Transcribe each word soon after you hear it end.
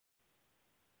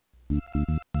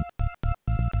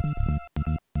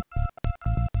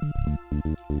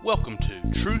Welcome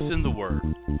to Truth in the Word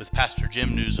with Pastor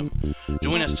Jim Nuzum.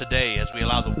 Join us today as we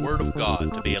allow the Word of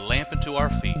God to be a lamp unto our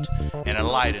feet and a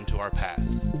light unto our path.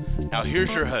 Now here's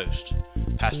your host,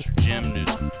 Pastor Jim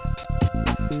Nuzum.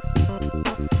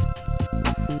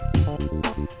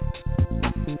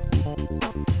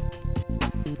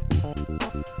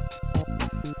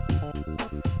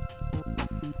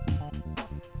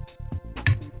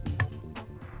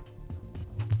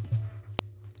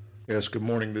 Yes, good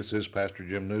morning. This is Pastor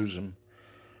Jim Nuzum.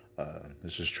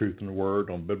 This is Truth in the Word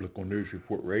on Biblical News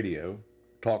Report Radio,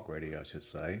 talk radio, I should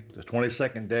say. It's the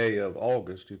 22nd day of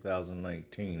August,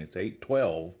 2019. It's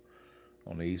 8:12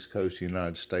 on the East Coast of the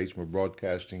United States. We're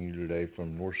broadcasting you today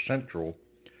from north central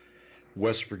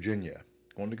West Virginia.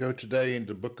 I'm going to go today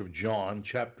into the book of John,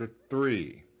 chapter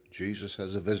 3. Jesus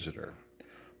as a visitor.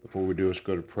 Before we do, let's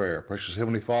go to prayer. Precious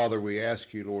Heavenly Father, we ask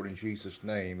you, Lord, in Jesus'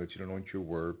 name, that you anoint your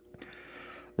word.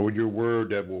 Lord, your word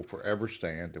that will forever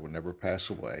stand, that will never pass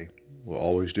away, will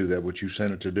always do that which you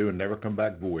sent it to do and never come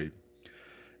back void.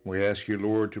 We ask you,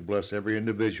 Lord, to bless every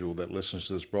individual that listens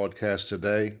to this broadcast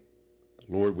today.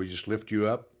 Lord, we just lift you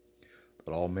up,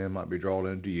 that all men might be drawn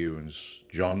into you. And as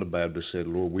John the Baptist said,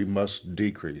 Lord, we must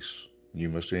decrease, you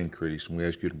must increase. And we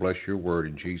ask you to bless your word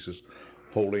in Jesus'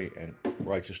 holy and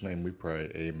righteous name we pray.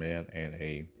 Amen and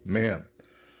amen.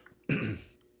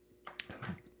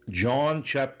 John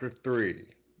chapter 3.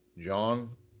 John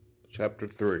chapter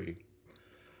 3.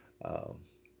 We'll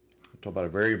talk about a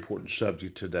very important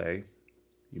subject today.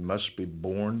 You must be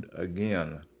born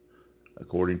again,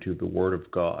 according to the Word of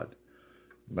God.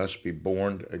 You must be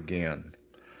born again.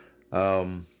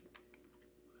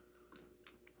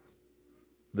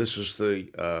 This is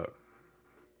the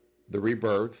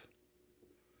rebirth,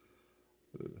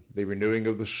 the renewing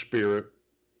of the Spirit.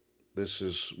 This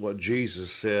is what Jesus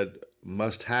said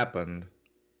must happen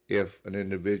if an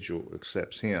individual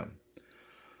accepts him.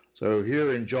 So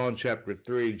here in John chapter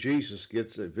 3, Jesus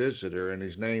gets a visitor, and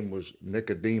his name was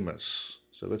Nicodemus.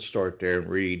 So let's start there and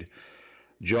read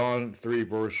John 3,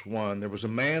 verse 1. There was a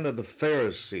man of the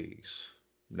Pharisees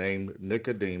named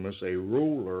Nicodemus, a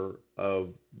ruler of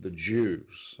the Jews.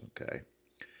 Okay.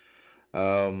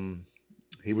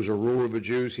 He was a ruler of the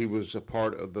Jews. He was a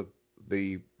part of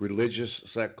the religious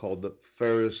sect called the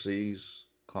Pharisees.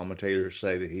 Commentators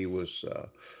say that he was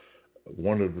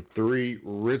one of the three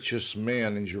richest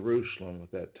men in Jerusalem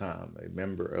at that time, a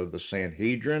member of the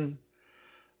Sanhedrin,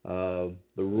 the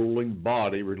ruling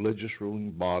body, religious ruling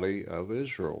body of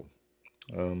Israel.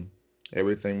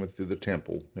 Everything went through the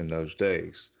temple in those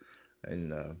days.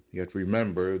 And you have to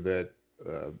remember that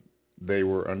they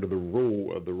were under the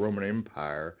rule of the Roman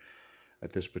Empire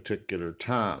at this particular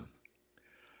time.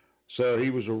 So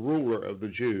he was a ruler of the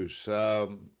Jews.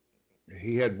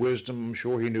 He had wisdom. I'm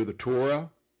sure he knew the Torah.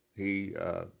 He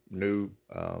knew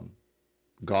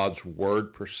God's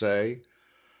word per se.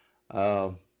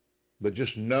 But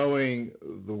just knowing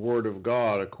the word of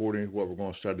God, according to what we're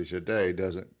going to study today,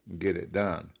 doesn't get it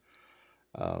done.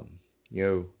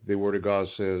 The word of God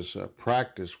says,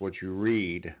 practice what you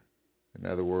read. In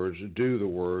other words, do the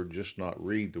word, just not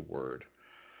read the word.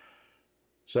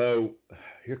 So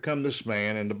here come this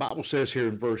man, and the Bible says here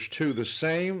in verse 2, the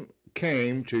same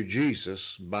came to Jesus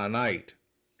by night,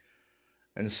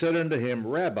 and said unto him,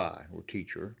 Rabbi, or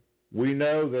teacher, we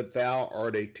know that thou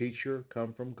art a teacher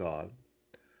come from God,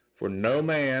 for no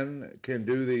man can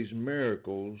do these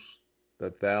miracles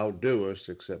that thou doest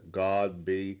except God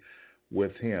be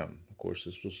with him. Of course,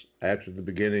 this was after the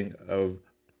beginning of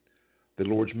the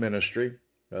Lord's ministry.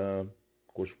 Of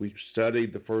course, we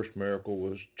studied the first miracle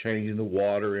was changing the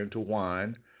water into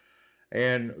wine.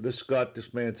 And this got this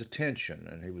man's attention,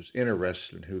 and he was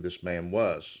interested in who this man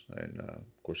was. And, of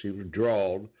course, he was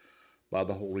drawn by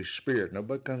the Holy Spirit.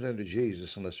 Nobody comes into Jesus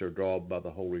unless they're drawn by the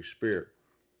Holy Spirit.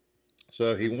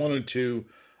 So he wanted to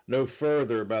know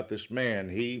further about this man.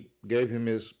 He gave him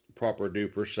his proper due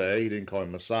per se. He didn't call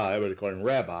him Messiah, but he called him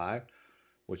Rabbi,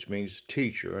 which means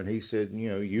teacher. And he said,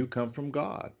 you come from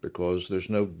God, because there's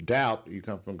no doubt that you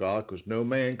come from God, because no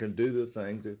man can do the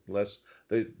things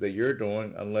that you're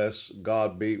doing unless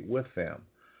God be with them.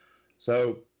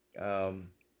 So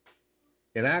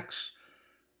in Acts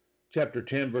chapter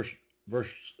 10, verse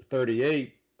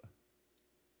 38,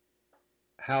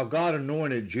 how God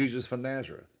anointed Jesus from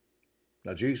Nazareth.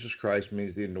 Now, Jesus Christ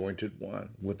means the anointed one,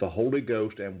 with the Holy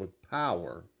Ghost and with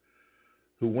power,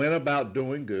 who went about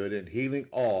doing good and healing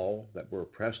all that were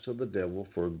oppressed of the devil,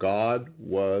 for God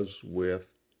was with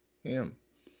him.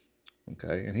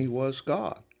 Okay, and he was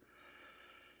God.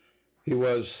 He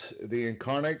was the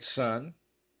incarnate Son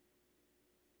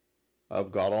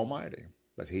of God Almighty.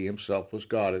 but he himself was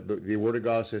God. The Word of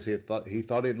God says he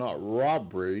thought it not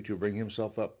robbery to bring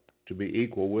himself up to be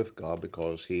equal with God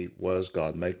because he was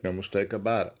God. Make no mistake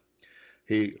about it.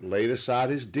 He laid aside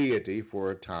his deity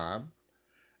for a time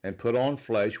and put on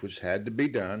flesh, which had to be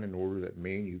done in order that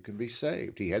me and you can be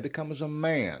saved. He had to come as a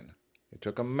man. It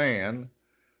took a man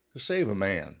to save a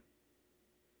man.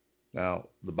 Now,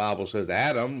 the Bible says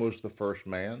Adam was the first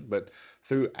man, but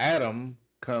through Adam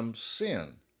comes sin.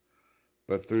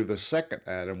 But through the second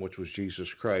Adam, which was Jesus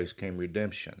Christ, came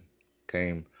redemption,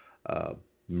 came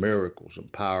miracles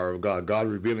and power of God, God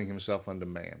revealing himself unto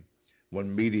man.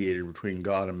 One mediator between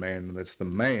God and man, and that's the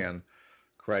man,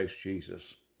 Christ Jesus.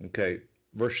 Okay,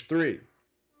 verse 3.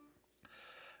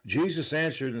 Jesus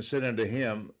answered and said unto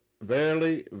him,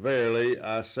 Verily, verily,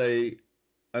 I say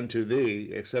unto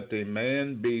thee, except a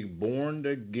man be born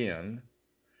again,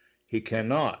 he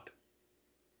cannot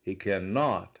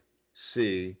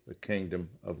see the kingdom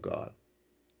of God.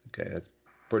 Okay, that's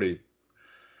pretty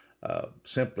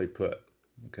simply put.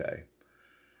 Okay,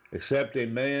 except a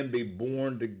man be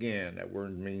born again. That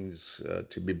word means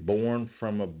to be born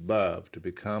from above, to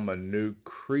become a new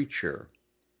creature.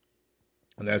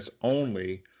 And that's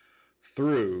only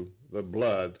through the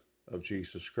blood of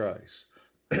Jesus Christ.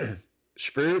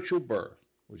 Spiritual birth,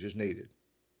 which is needed.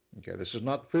 Okay, this is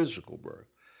not physical birth.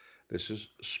 This is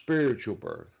spiritual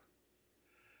birth.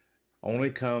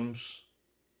 Only comes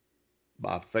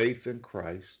by faith in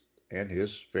Christ and his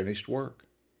finished work.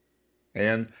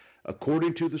 And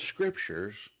according to the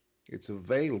Scriptures, it's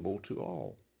available to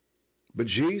all. But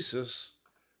Jesus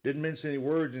didn't mince any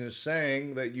words in his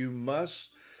saying that you must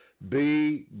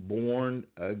be born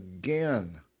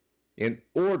again in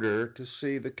order to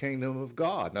see the kingdom of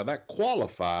God. Now that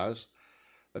qualifies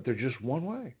that there's just one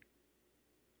way.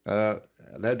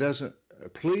 That doesn't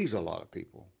please a lot of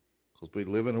people because we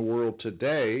live in a world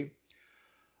today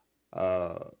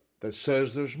that says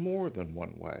there's more than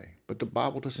one way. But the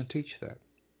Bible doesn't teach that.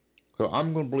 So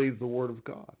I'm going to believe the Word of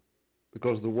God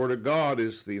because the Word of God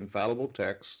is the infallible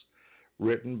text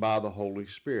written by the Holy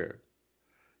Spirit,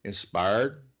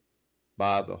 inspired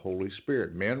by the Holy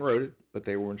Spirit. Men wrote it, but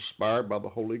they were inspired by the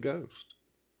Holy Ghost.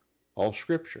 All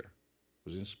Scripture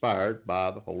was inspired by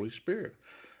the Holy Spirit.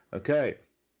 Okay.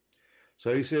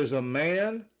 So he says, a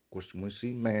man, of course, when we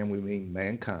see man, we mean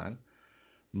mankind,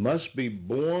 must be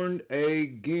born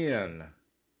again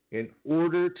in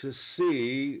order to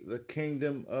see the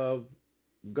kingdom of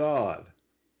God.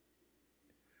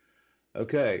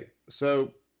 Okay,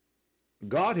 so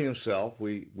God himself,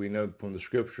 we know from the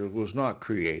Scriptures, was not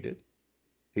created.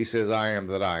 He says, I am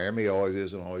that I am. He always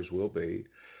is and always will be.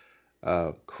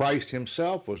 Christ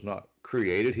himself was not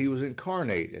created. He was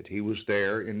incarnated. He was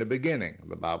there in the beginning.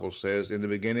 The Bible says, in the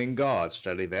beginning, God.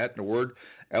 Study that. The word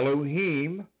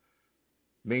Elohim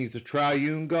means the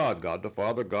triune God. God the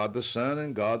Father, God the Son,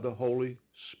 and God the Holy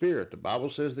Spirit. The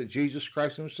Bible says that Jesus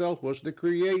Christ himself was the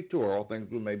creator. All things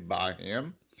were made by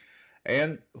him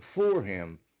and for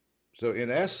him. So in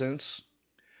essence,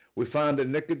 we find that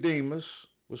Nicodemus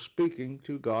was speaking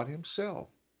to God himself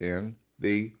in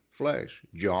the flesh.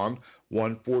 John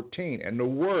 1:14. And the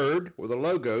Word, or the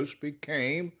Logos,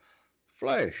 became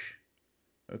flesh.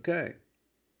 Okay.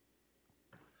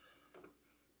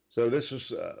 So this is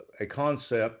a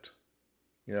concept,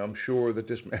 I'm sure that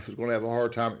this man was going to have a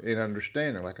hard time in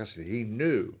understanding. Like I said, he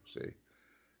knew,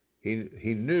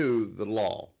 he knew the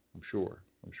law, I'm sure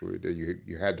he did.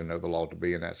 You had to know the law to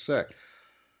be in that sect.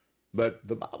 But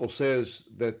the Bible says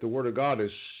that the Word of God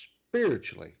is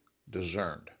spiritually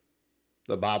discerned.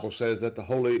 The Bible says that the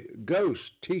Holy Ghost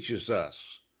teaches us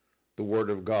the Word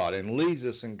of God and leads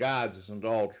us and guides us into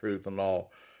all truth and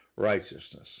all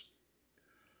righteousness.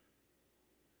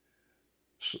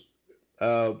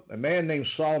 A man named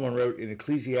Solomon wrote in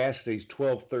Ecclesiastes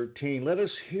 12:13, let us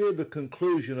hear the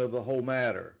conclusion of the whole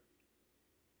matter.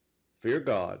 Fear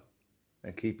God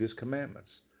and keep his commandments,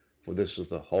 for this is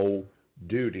the whole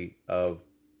duty of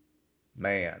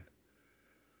man.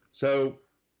 So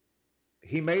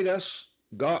he made us,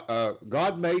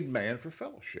 God made man for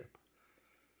fellowship.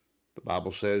 The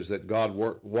Bible says that God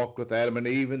walked with Adam and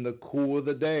Eve in the cool of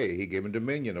the day. He gave them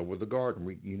dominion over the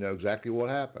garden. You know exactly what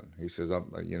happened. He says, I'm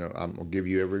going to give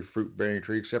you every fruit-bearing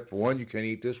tree except for one. You can't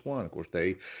eat this one. Of course,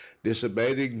 they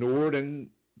disobeyed, ignored, and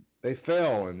they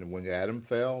fell. And when Adam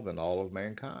fell, then all of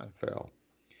mankind fell.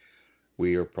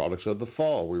 We are products of the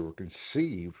fall. We were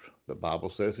conceived, the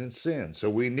Bible says, in sin. So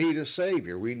we need a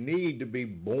Savior. We need to be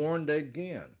born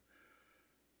again.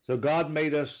 So God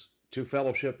made us to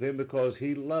fellowship with him because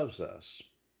he loves us.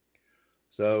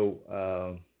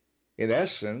 So, in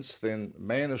essence, then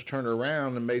man has turned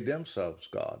around and made themselves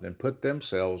God and put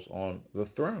themselves on the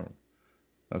throne.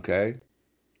 Okay?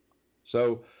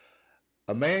 So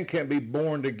a man can't be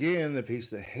born again if he's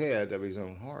the head of his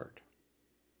own heart.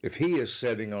 If he is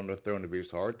sitting on the throne of his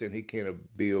heart, then he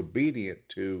can't be obedient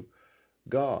to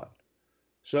God.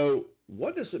 So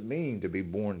what does it mean to be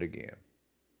born again?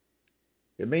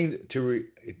 It means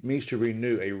to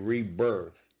renew, a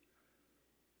rebirth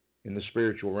in the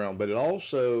spiritual realm. But it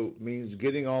also means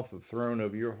getting off the throne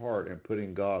of your heart and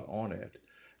putting God on it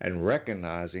and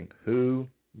recognizing who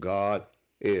God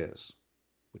is.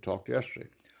 We talked yesterday.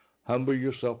 Humble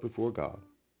yourself before God,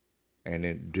 and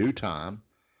in due time,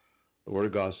 the Word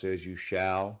of God says you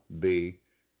shall be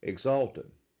exalted.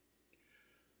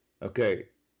 Okay,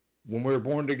 when we're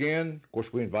born again, of course,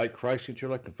 we invite Christ into your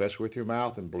life, confess with your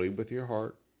mouth and believe with your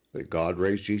heart that God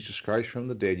raised Jesus Christ from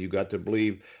the dead. You got to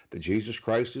believe that Jesus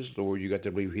Christ is Lord. You got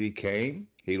to believe He came,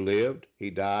 He lived,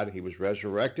 He died, He was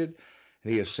resurrected,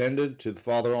 and He ascended to the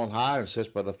Father on high and sits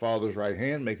by the Father's right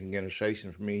hand, making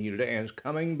intercession for me and you today, and is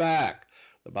coming back.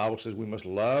 The Bible says we must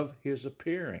love His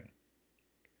appearing.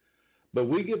 But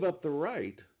we give up the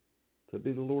right to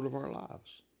be the Lord of our lives.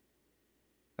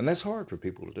 And that's hard for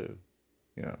people to do,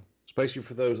 especially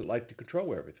for those that like to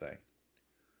control everything.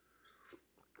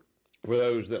 For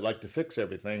those that like to fix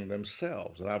everything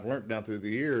themselves. And I've learned down through the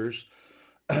years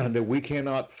that we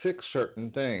cannot fix certain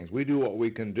things. We do what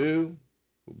we can do,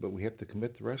 but we have to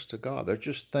commit the rest to God. They're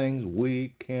just things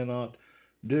we cannot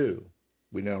do.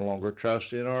 We no longer trust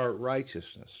in our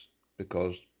righteousness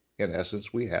because, in essence,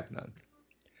 we have none.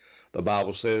 The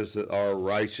Bible says that our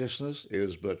righteousness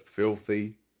is but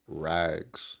filthy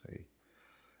rags.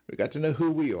 We've got to know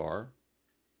who we are,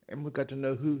 and we've got to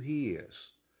know who He is.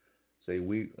 I'm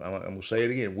going to say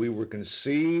it again. We were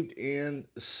conceived in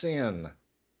sin.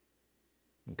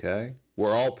 Okay?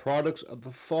 We're all products of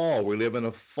the fall. We live in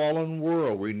a fallen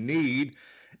world. We need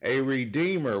a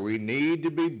Redeemer. We need to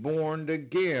be born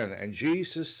again. And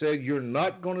Jesus said, you're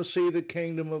not going to see the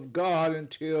kingdom of God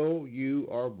until you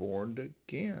are born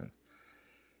again.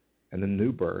 And the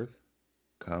new birth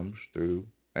comes through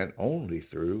and only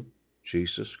through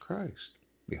Jesus Christ.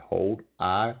 Behold,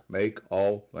 I make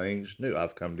all things new.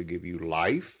 I've come to give you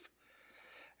life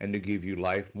and to give you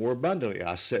life more abundantly.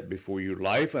 I set before you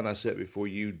life and I set before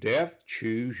you death.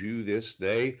 Choose you this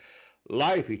day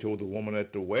life. He told the woman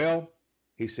at the well.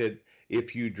 He said,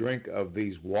 if you drink of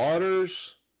these waters,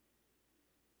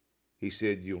 He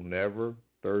said, you'll never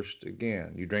thirst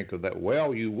again. You drink of that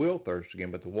well, you will thirst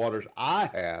again. But the waters I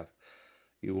have,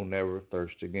 you will never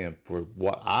thirst again. For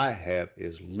what I have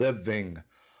is living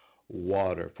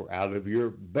water. For out of your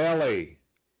belly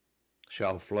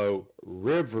shall flow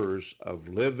rivers of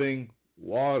living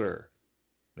water.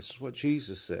 This is what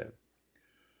Jesus said.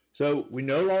 So we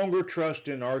no longer trust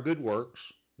in our good works.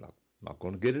 Not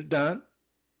going to get it done.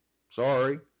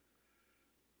 Sorry.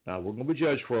 Now, we're going to be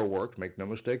judged for our works. Make no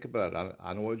mistake about it.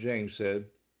 I know what James said,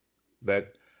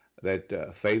 that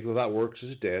faith without works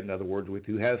is dead. In other words, with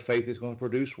who have faith is going to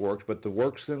produce works, but the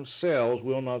works themselves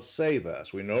will not save us.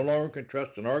 We no longer can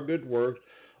trust in our good works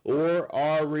or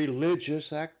our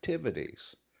religious activities.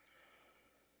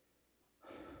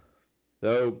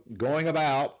 So going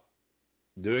about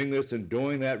doing this and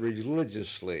doing that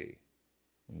religiously,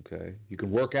 okay, you can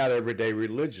work out every day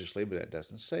religiously, but that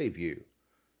doesn't save you.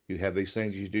 You have these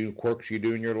things you do, quirks you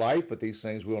do in your life, but these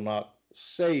things will not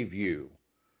save you.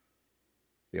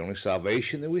 The only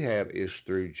salvation that we have is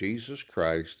through Jesus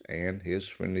Christ and His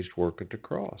finished work at the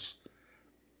cross.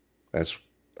 That's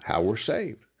how we're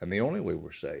saved, and the only way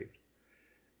we're saved.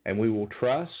 And we will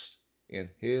trust in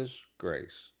His grace,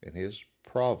 in His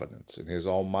providence, in His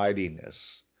almightiness,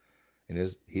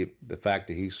 in the fact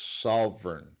that He's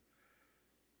sovereign.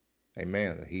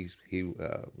 Amen. He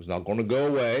was not going to go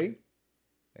away.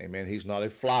 Amen. He's not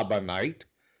a fly-by-night.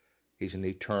 He's an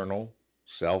eternal,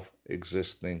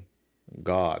 self-existing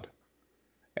God.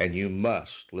 And you must,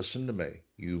 listen to me,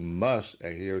 you must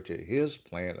adhere to His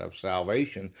plan of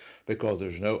salvation, because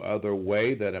there's no other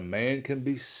way that a man can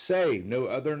be saved. No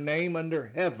other name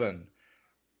under heaven,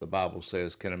 the Bible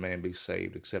says, can a man be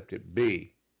saved except it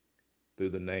be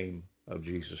through the name of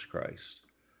Jesus Christ.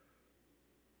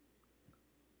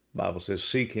 The Bible says,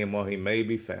 seek Him while He may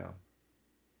be found.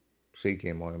 Seek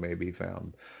Him while He may be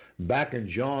found. Back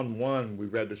in John 1, we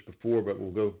read this before, but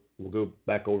we'll go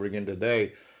back over again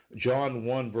today. John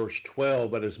 1, verse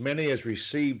 12, but as many as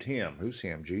received Him, who's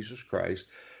Him? Jesus Christ,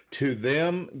 to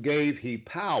them gave He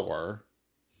power,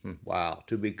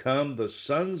 to become the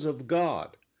sons of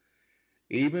God,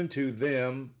 even to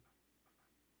them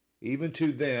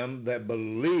that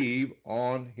believe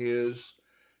on His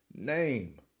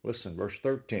name. Listen, verse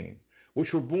 13,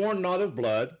 which were born not of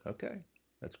blood, okay,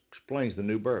 that explains the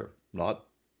new birth, not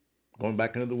going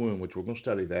back into the womb, which we're going to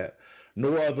study that,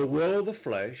 nor of the will of the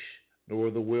flesh, nor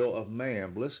of the will of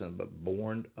man, listen, but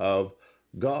born of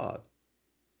God.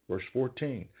 Verse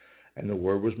 14, and the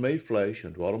Word was made flesh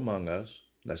and dwelt among us.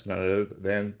 That's none other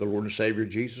than the Lord and Savior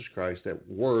Jesus Christ. That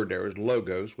word there is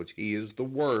Logos, which He is the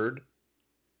Word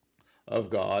of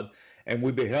God. And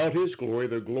we beheld His glory,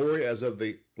 the glory as of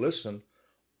the, listen,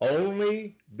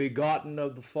 only begotten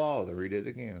of the Father. Read it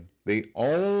again. The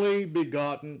only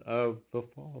begotten of the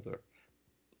Father,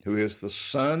 who is the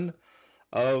Son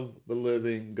of the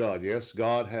living God. Yes,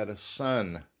 God had a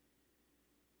Son,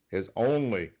 His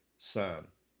only Son.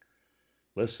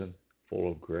 Listen,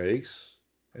 full of grace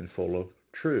and full of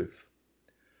truth.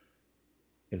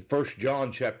 In 1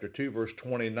 John chapter 2, verse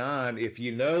 29, if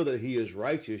you know that He is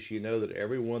righteous, you know that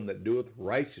everyone that doeth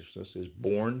righteousness is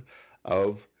born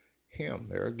of Him.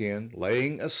 There again,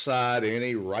 laying aside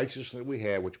any righteousness that we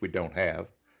have, which we don't have,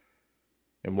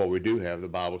 and what we do have, the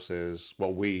Bible says,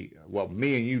 what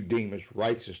me and you deem as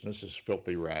righteousness is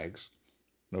filthy rags.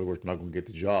 In other words, not going to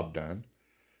get the job done.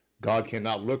 God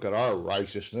cannot look at our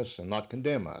righteousness and not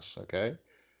condemn us, okay?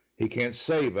 He can't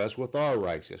save us with our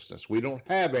righteousness. We don't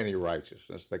have any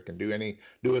righteousness that can do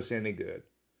us any good.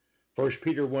 1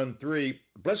 Peter 1:3,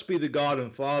 blessed be the God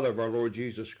and Father of our Lord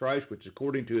Jesus Christ, which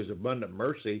according to His abundant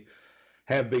mercy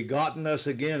have begotten us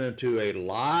again into a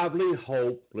lively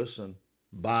hope, listen,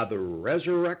 by the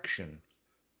resurrection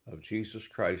of Jesus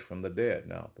Christ from the dead.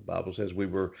 Now, the Bible says we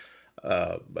were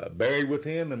buried with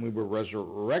Him and we were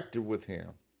resurrected with Him.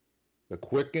 The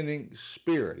quickening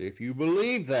Spirit. If you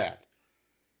believe that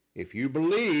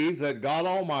God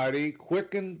Almighty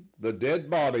quickened the dead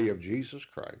body of Jesus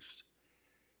Christ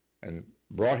and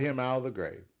brought Him out of the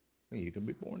grave, then you can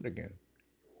be born again.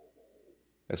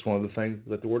 That's one of the things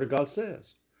that the Word of God says.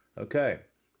 Okay.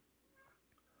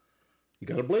 You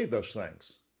got to believe those things.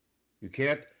 You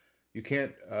can't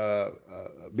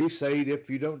be saved if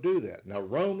you don't do that. Now,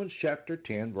 Romans chapter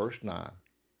 10, verse 9.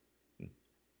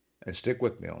 And stick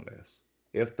with me on this.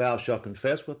 If thou shalt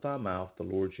confess with thy mouth the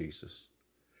Lord Jesus,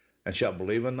 and shalt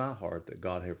believe in thy heart that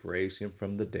God hath raised Him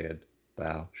from the dead,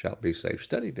 thou shalt be saved.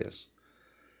 Study this.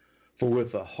 For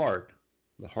with the heart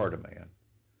of man,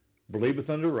 believeth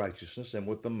unto righteousness, and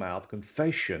with the mouth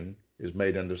confession is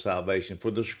made unto salvation.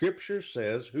 For the Scripture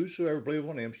says, whosoever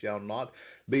believeth on Him shall not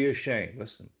be ashamed.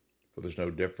 Listen, for there's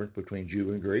no difference between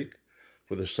Jew and Greek,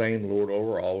 for the same Lord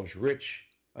over all is rich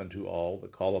unto all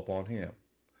that call upon Him.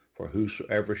 For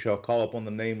whosoever shall call upon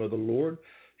the name of the Lord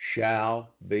shall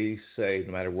be saved.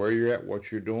 No matter where you're at, what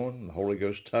you're doing, the Holy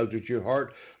Ghost tugs at your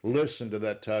heart. Listen to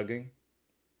that tugging.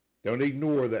 Don't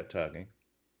ignore that tugging.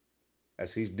 As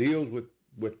He deals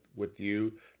with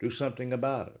you, do something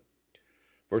about it.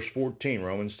 Verse 14,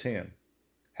 Romans 10.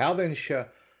 How then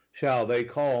shall they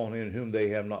call on Him whom they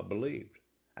have not believed?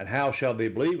 And how shall they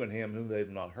believe in Him whom they have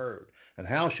not heard? And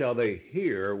how shall they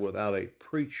hear without a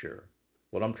preacher?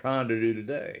 What I'm trying to do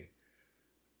today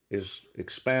is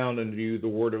expound unto you the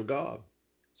Word of God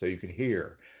so you can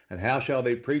hear. And how shall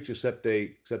they preach except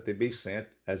they be sent?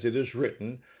 As it is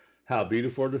written, how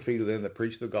beautiful are the feet of them that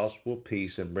preach the gospel of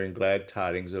peace and bring glad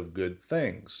tidings of good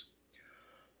things.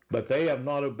 But they have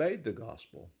not obeyed the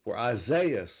gospel. For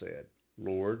Isaiah said,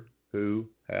 Lord, who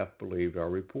hath believed our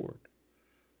report?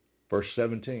 Verse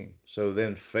 17, so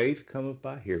then faith cometh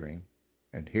by hearing,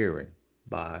 and hearing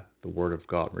by the word of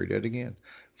God. Read that again.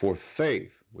 For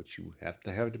faith, which you have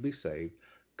to be saved,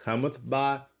 cometh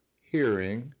by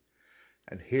hearing,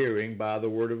 and hearing by the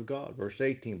word of God. Verse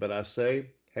 18, but I say,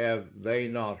 have they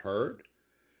not heard?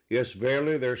 Yes,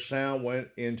 verily, their sound went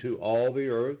into all the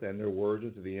earth, and their words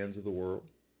into the ends of the world.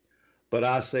 But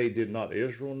I say, did not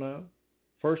Israel know?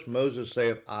 First Moses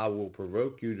saith, I will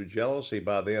provoke you to jealousy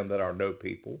by them that are no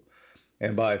people,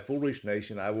 and by a foolish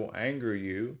nation I will anger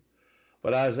you.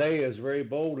 But Isaiah is very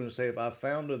bold and saith, I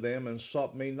found of them and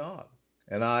sought me not.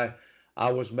 And I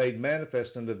was made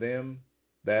manifest unto them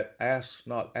that asked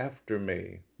not after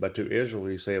me. But to Israel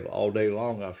he saith, all day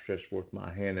long I've stretched forth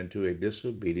my hand unto a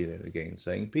disobedient and a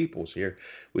gainsaying peoples. Here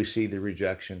we see the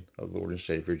rejection of Lord and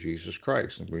Savior Jesus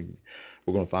Christ. And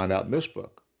we're going to find out in this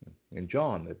book, in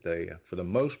John, that they, for the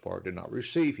most part, did not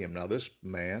receive Him. Now this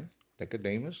man,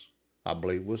 Nicodemus, I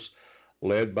believe was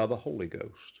led by the Holy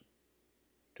Ghost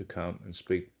to come and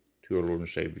speak to our Lord and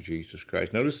Savior Jesus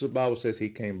Christ. Notice the Bible says He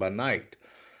came by night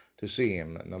to see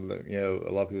Him.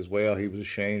 A lot of people say, well, He was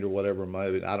ashamed or whatever.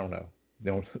 I don't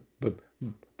know.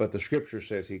 But the Scripture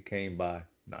says He came by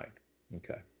night.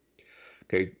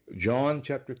 Okay. John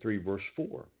chapter 3, verse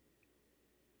 4.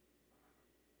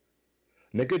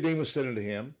 Nicodemus said unto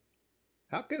Him,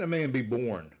 how can a man be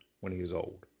born when he is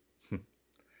old?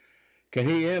 Can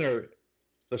he enter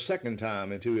the second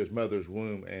time into his mother's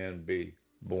womb and be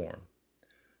born.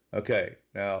 Okay,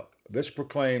 now this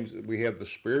proclaims that we have the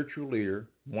spiritual leader,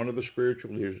 one of the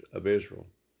spiritual leaders of Israel,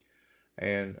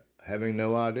 and having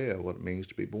no idea what it means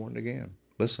to be born again.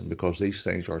 Listen, because these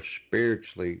things are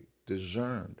spiritually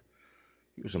discerned.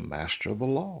 He was a master of the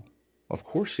law. Of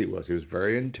course he was. He was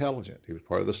very intelligent. He was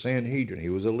part of the Sanhedrin. He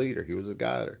was a leader. He was a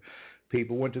guider.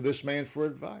 People went to this man for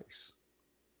advice.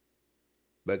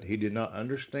 But he did not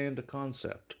understand the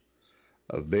concept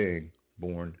of being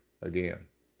born again.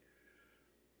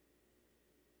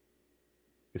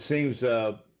 It seems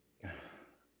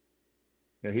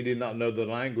he did not know the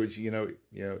language. Even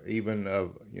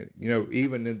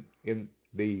in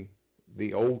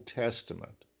the Old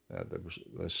Testament,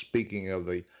 the speaking of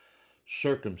the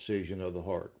circumcision of the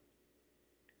heart.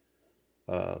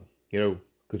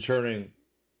 Concerning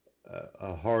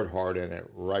a hard heart and a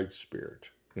right spirit.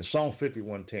 In Psalm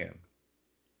 51:10,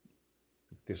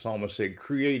 the psalmist said,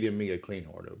 "Create in me a clean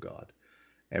heart, O God,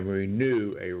 and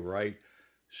renew a right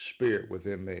spirit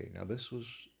within me." Now, this was,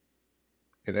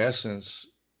 in essence,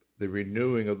 the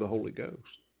renewing of the Holy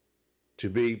Ghost. To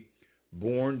be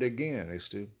born again is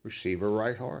to receive a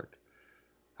right heart.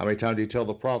 How many times do you tell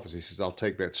the prophets? He says, "I'll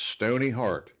take that stony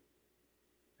heart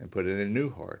and put it in a new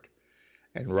heart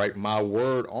and write my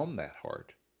word on that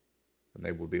heart, and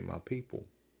they will be my people."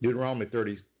 Deuteronomy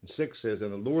 36 says,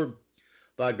 "And the Lord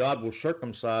thy God will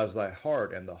circumcise thy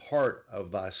heart and the heart of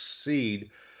thy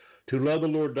seed to love the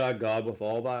Lord thy God with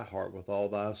all thy heart, with all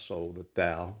thy soul, that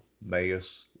thou mayest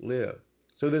live."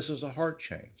 So this is a heart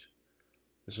change.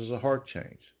 This is a heart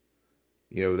change.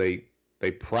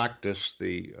 They practice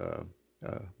the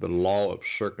law of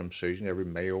circumcision. Every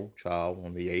male child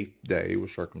on the 8th day was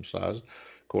circumcised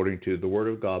according to the Word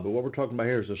of God. But what we're talking about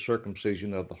here is the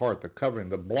circumcision of the heart, the covering,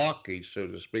 the blockage, so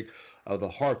to speak, of the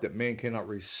heart, that man cannot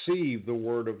receive the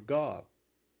Word of God.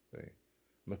 There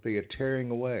must be a tearing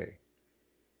away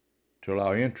to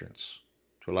allow entrance,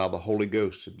 to allow the Holy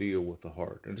Ghost to deal with the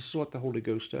heart. And this is what the Holy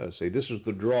Ghost does. See, this is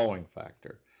the drawing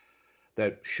factor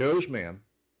that shows men,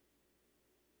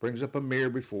 brings up a mirror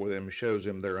before them and shows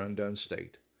them their undone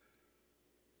state.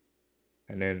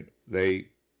 And then they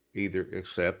either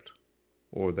accept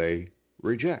or they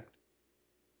reject.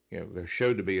 They're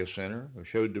showed to be a sinner. They're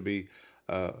showed to be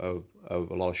of a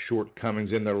lot of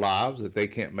shortcomings in their lives that they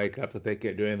can't make up, that they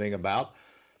can't do anything about.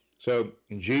 So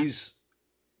in Jesus,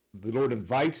 the Lord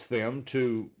invites them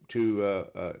to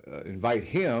invite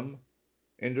Him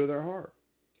into their heart.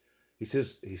 He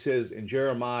says in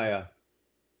Jeremiah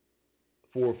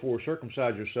 4:4,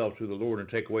 "Circumcise yourselves to the Lord and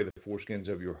take away the foreskins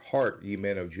of your heart, ye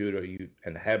men of Judah, you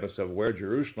inhabitants of where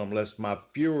Jerusalem, lest my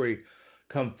fury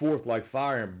come forth like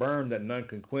fire and burn that none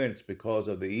can quench because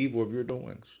of the evil of your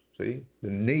doings." See, the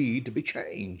need to be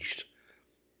changed.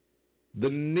 The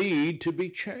need to be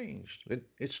changed.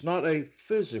 It's not a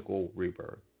physical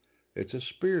rebirth. It's a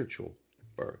spiritual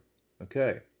birth.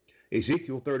 Okay.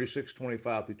 Ezekiel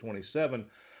 36:25-27,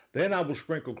 "Then I will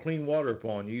sprinkle clean water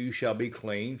upon you. You shall be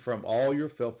clean. From all your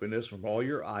filthiness, from all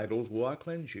your idols will I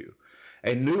cleanse you.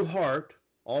 A new heart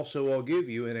also I'll give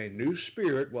you, and a new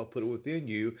spirit will put within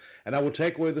you. And I will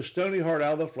take away the stony heart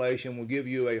out of the flesh, and will give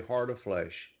you a heart of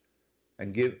flesh.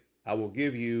 I will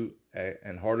give you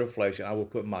an heart of flesh, and I will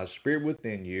put my spirit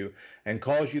within you, and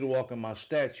cause you to walk in my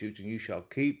statutes, and you shall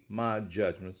keep my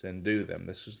judgments and do them."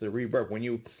 This is the rebirth. When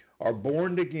you are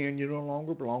born again, you no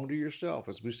longer belong to yourself.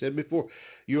 As we said before,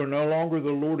 you are no longer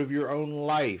the Lord of your own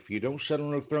life. You don't sit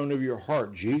on the throne of your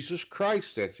heart. Jesus Christ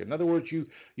sits. In other words, you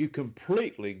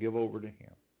completely give over to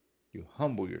Him. You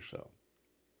humble yourself.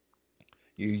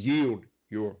 You yield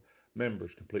your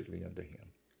members completely unto Him.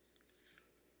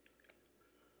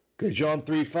 Okay, John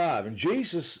 3:5, "And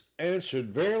Jesus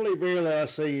answered, Verily, verily, I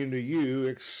say unto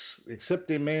you,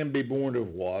 except a man be born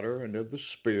of water and of the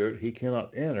Spirit, he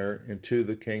cannot enter into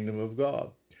the kingdom of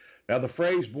God." Now, the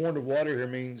phrase born of water here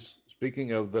means,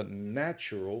 speaking of the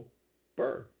natural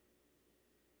birth,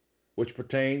 which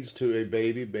pertains to a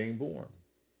baby being born.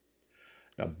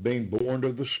 Now, being born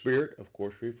of the Spirit, of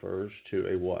course, refers to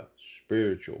a what?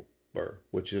 Spiritual birth,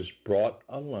 which is brought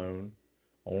alone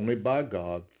only by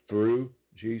God through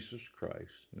Jesus Christ.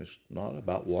 And it's not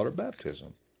about water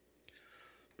baptism.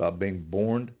 It's about being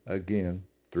born again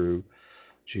through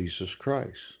Jesus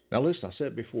Christ. Now listen, I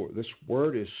said before, this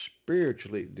word is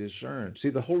spiritually discerned. See,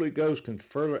 the Holy Ghost can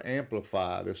further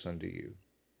amplify this unto you.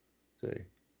 See,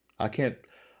 I can't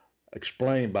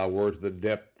explain by words the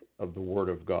depth of the Word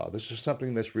of God. This is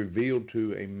something that's revealed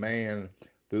to a man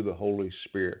through the Holy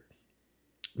Spirit.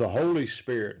 The Holy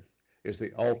Spirit is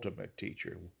the ultimate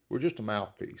teacher. We're just a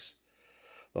mouthpiece.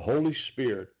 The Holy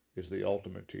Spirit is the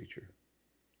ultimate teacher.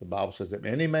 The Bible says that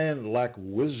any man lack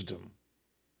wisdom,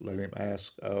 let him ask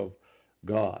of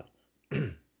God.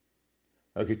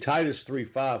 Okay, Titus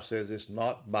 3:5 says it's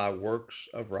not by works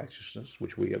of righteousness,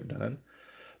 which we have done,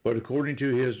 but according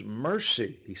to his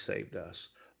mercy he saved us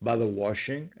by the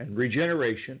washing and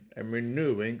regeneration and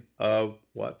renewing of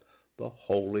what? The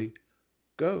Holy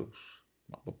Ghost.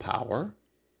 Not by power,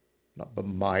 not by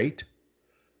might,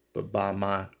 but by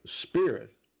my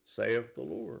Spirit, saith the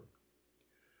Lord.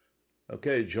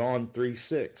 Okay, John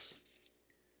 3:6.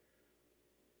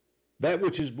 That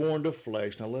which is born of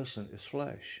flesh, now listen, is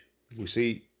flesh. We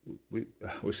see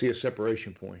a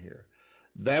separation point here.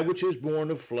 That which is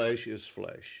born of flesh is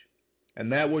flesh,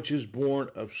 and that which is born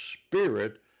of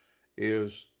spirit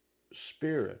is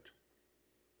spirit.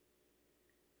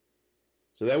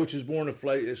 So that which is born of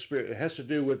flesh is spirit. It has to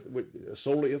do with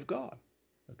solely of God.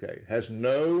 Okay, it has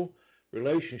no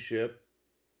relationship.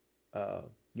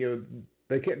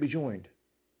 They can't be joined.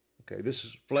 Okay, this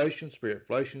is flesh and spirit,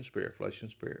 flesh and spirit, flesh and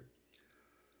spirit.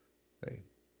 Okay.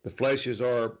 The flesh is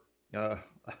our. I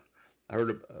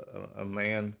heard a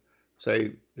man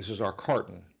say, "This is our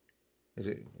carton."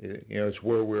 It's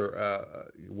where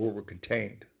we're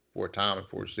contained for a time and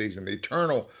for a season. The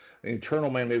eternal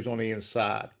man lives on the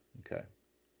inside. Okay.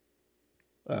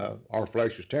 Our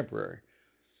flesh is temporary,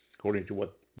 according to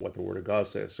what the Word of God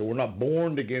says. So we're not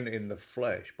born again in the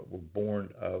flesh, but we're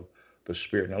born of the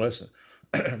Spirit. Now listen,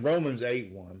 Romans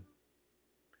 8:1.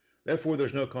 Therefore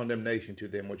there's no condemnation to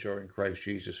them which are in Christ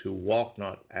Jesus, who walk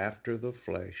not after the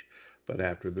flesh, but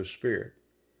after the Spirit,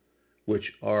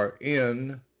 which are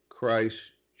in Christ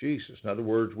Jesus. In other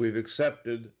words, we've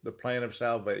accepted the plan of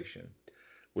salvation,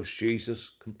 which Jesus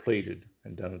completed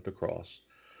and done at the cross.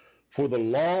 For the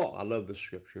law, I love the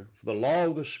scripture, for the law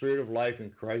of the Spirit of life in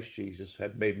Christ Jesus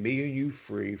had made me and you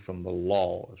free from the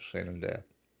law of sin and death.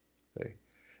 Okay.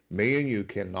 Me and you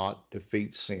cannot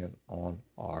defeat sin on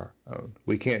our own.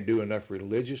 We can't do enough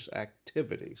religious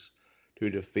activities to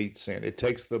defeat sin. It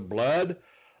takes the blood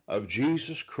of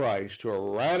Jesus Christ to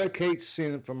eradicate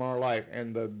sin from our life.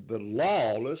 And the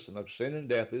law, listen, of sin and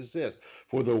death is this.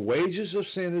 For the wages of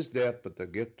sin is death, but the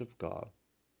gift of God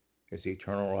is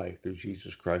eternal life through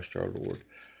Jesus Christ our Lord.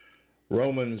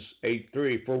 Romans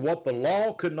 8:3, for what the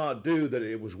law could not do, that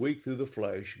it was weak through the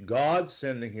flesh, God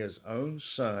sending his own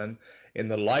Son in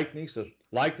the likeness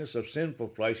of sinful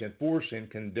flesh, and for sin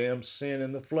condemned sin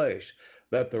in the flesh,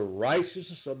 that the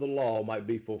righteousness of the law might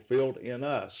be fulfilled in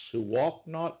us, who walk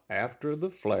not after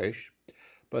the flesh,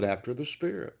 but after the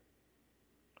Spirit.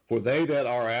 For they that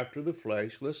are after the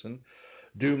flesh, listen,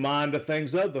 do mind the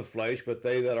things of the flesh, but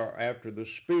they that are after the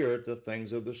Spirit, the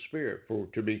things of the Spirit. For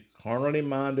to be carnally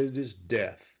minded is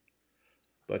death,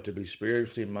 but to be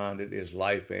spiritually minded is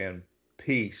life and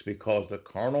peace, because the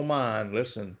carnal mind,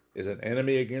 listen, is an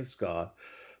enemy against God,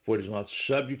 for it is not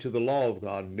subject to the law of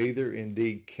God, neither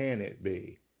indeed can it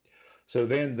be. So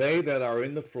then they that are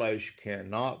in the flesh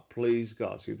cannot please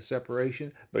God. See the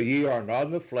separation? But ye are not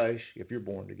in the flesh, if you're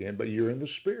born again, but you're in the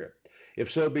Spirit. If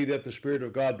so be that the Spirit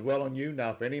of God dwell in you.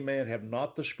 Now if any man have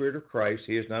not the Spirit of Christ,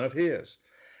 he is none of his.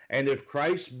 And if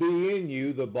Christ be in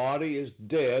you, the body is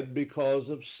dead because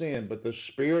of sin, but the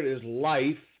Spirit is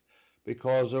life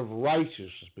because of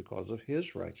righteousness, because of his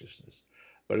righteousness.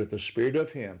 But if the Spirit of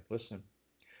him, listen,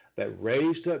 that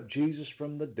raised up Jesus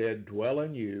from the dead dwell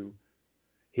in you,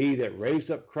 he that raised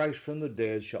up Christ from the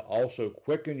dead shall also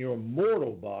quicken your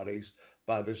mortal bodies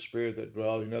by the Spirit that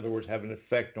dwells. In other words, have an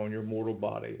effect on your mortal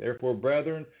body. Therefore,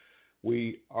 brethren,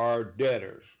 we are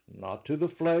debtors, not to the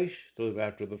flesh, to live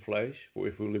after the flesh. For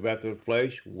if we live after the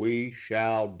flesh, we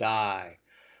shall die.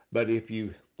 But if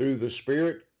you, through the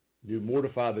Spirit, do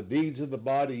mortify the deeds of the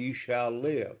body, you shall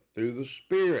live. Through the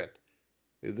Spirit.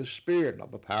 Through the Spirit,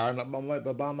 not by power, not by might,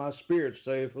 but by my Spirit,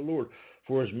 saith the Lord.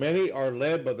 For as many are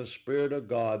led by the Spirit of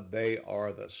God, they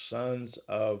are the sons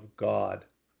of God.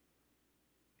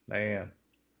 Man.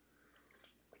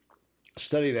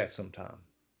 Study that sometime.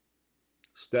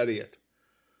 Study it.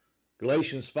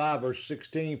 Galatians 5, verse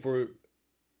 16, for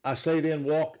I say then,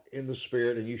 walk in the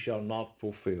Spirit, and you shall not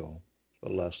fulfill the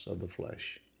lusts of the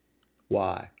flesh.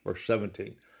 Why? Verse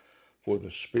 17, for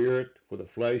the Spirit, for the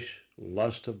flesh,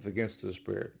 lusteth against the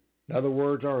Spirit. In other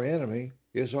words, our enemy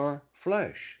is our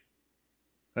flesh,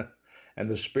 and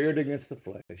the Spirit against the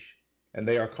flesh, and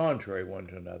they are contrary one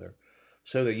to another,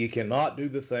 so that you cannot do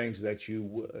the things that you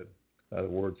would. In other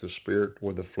words, the Spirit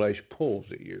or the flesh pulls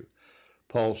at you.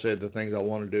 Paul said, the things I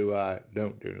want to do, I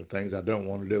don't do. The things I don't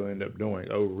want to do, I end up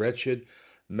doing. O wretched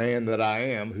man that I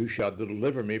am, who shall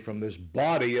deliver me from this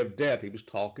body of death? He was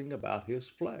talking about his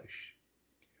flesh.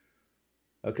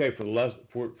 Okay, for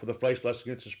the flesh lusts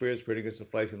against the spirit against the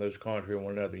flesh, and those contrary to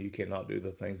one another. You cannot do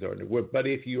the things that are in the word. But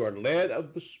if you are led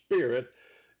of the Spirit,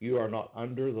 you are not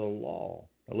under the law.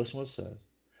 Now listen what it says.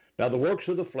 Now the works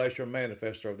of the flesh are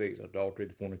manifest are these: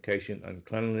 adultery, fornication,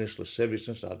 uncleanness,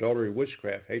 lasciviousness, idolatry,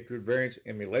 witchcraft, hatred, variance,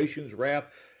 emulations, wrath,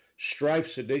 strife,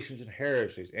 seditions, and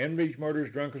heresies, envies,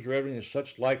 murders, drunkards, revelings, and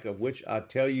such like, of which I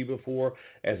tell you before,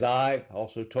 as I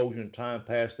also told you in time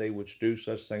past, they which do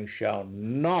such things shall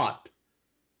not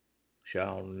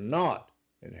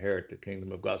inherit the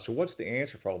kingdom of God. So what's the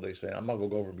answer for all these things? I'm not going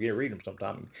to go over and again, read them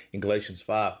sometime in Galatians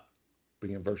 5,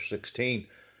 beginning verse 16.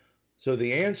 So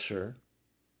the answer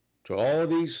to all of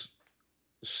these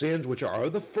sins which are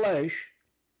of the flesh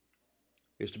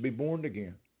is to be born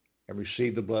again and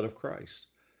receive the blood of Christ.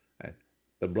 And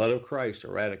the blood of Christ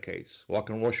eradicates. What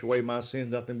can wash away my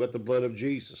sins? Nothing but the blood of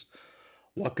Jesus.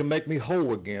 What can make me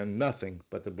whole again? Nothing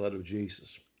but the blood of Jesus.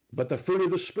 But the fruit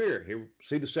of the Spirit, here,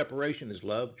 see the separation, is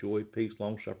love, joy, peace,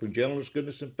 long-suffering, gentleness,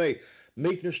 goodness, and faith.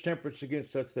 Meekness, temperance,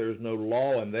 against such there is no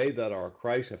law, and they that are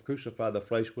Christ have crucified the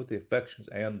flesh with the affections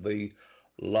and the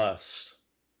lusts.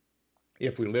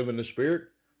 If we live in the Spirit,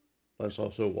 let us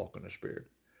also walk in the Spirit.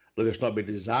 Let us not be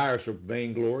desirous of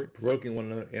vainglory, provoking one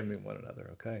another, envying one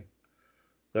another. Okay?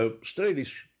 So study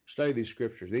these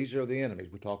scriptures. These are the enemies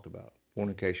we talked about.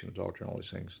 Fornication, adultery, and all these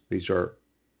things. These are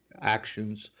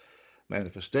actions,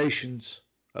 manifestations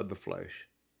of the flesh.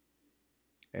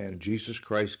 And Jesus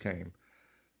Christ came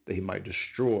that he might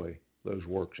destroy those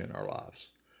works in our lives.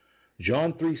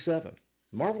 John 3:7.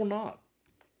 Marvel not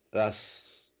that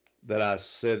I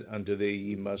said unto thee,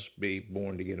 ye must be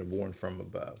born again, or born from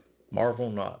above.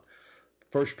 Marvel not.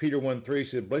 1 Peter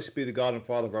 1:3 said, Blessed be the God and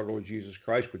Father of our Lord Jesus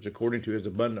Christ, which according to his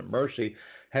abundant mercy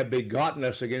have begotten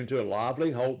us again into a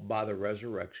lively hope by the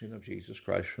resurrection of Jesus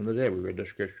Christ from the dead. We read the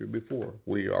scripture before.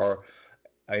 We are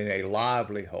in a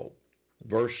lively hope.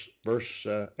 Verse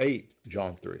 8,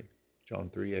 John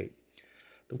 3:8.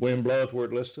 The wind bloweth where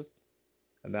it listeth,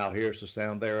 and thou hearest the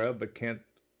sound thereof, but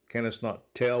canst not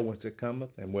tell whence it cometh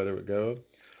and whither it goeth.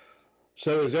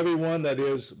 So is everyone that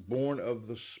is born of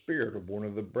the Spirit, or born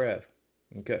of the breath.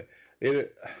 Okay.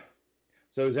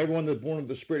 So is everyone that's born of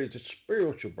the Spirit. It's a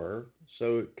spiritual birth,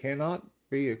 so it cannot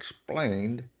be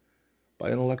explained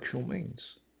by intellectual means.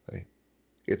 Okay.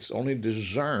 It's only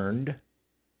discerned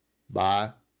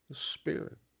by the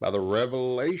Spirit, by the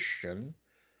revelation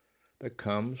that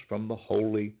comes from the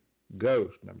Holy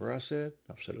Ghost. Remember I've said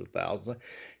it 1,000 times.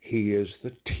 He is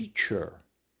the teacher.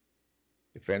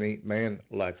 If any man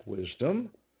lack wisdom,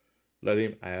 let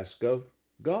him ask of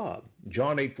God.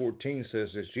 John 8:14 says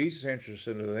this, Jesus answered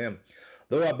unto them,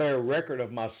 Though I bear record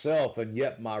of myself, and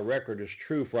yet my record is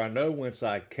true, for I know whence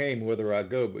I came, whither I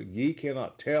go, but ye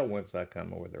cannot tell whence I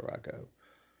come or whither I go.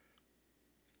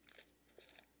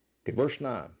 Okay, verse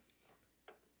 9.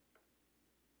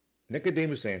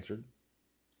 Nicodemus answered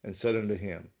and said unto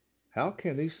him, How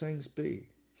can these things be?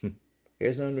 He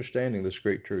has an understanding of this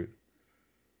great truth.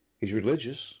 He's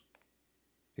religious.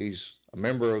 He's a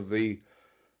member of the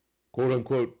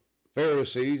quote-unquote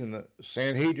Pharisees and the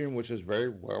Sanhedrin, which is very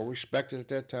well respected at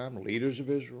that time, leaders of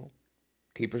Israel,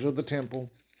 keepers of the temple,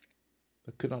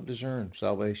 but could not discern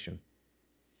salvation.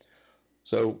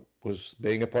 So was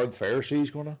being a part of the Pharisees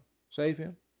going to save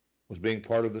him? Was being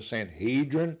part of the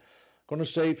Sanhedrin going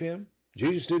to save him?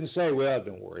 Jesus didn't say, well,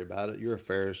 don't worry about it. You're a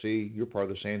Pharisee. You're part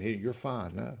of the Sanhedrin. You're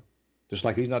fine. No. Just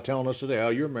like he's not telling us today, oh,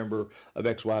 you're a member of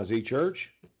XYZ church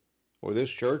or this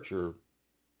church or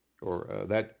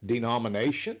that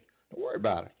denomination. Don't worry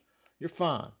about it. You're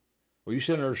fine. Well, you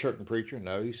sit under a certain preacher?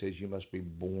 No, he says you must be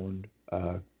born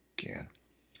again.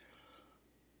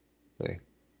 See?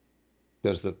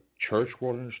 Does the church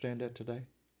world understand that today?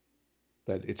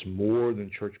 That it's more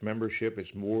than church membership.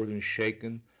 It's more than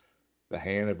shaking the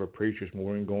hand of a preacher. It's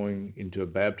more than going into a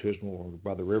baptism or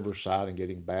by the riverside and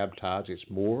getting baptized. It's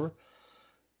more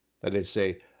that it's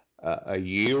a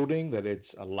yielding, that it's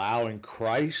allowing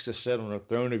Christ to sit on the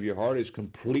throne of your heart. It's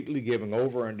completely giving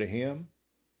over unto him,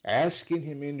 asking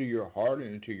him into your heart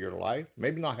and into your life.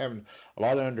 Maybe not having a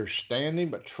lot of understanding,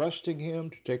 but trusting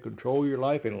him to take control of your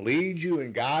life and lead you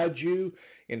and guide you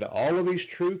into all of his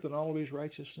truth and all of his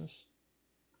righteousness.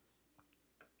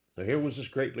 So here was this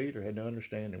great leader, had no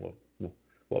understanding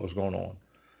what was going on.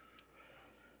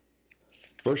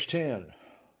 Verse 10.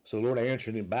 So the Lord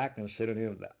answered him back and said unto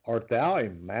him, Art thou a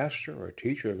master or a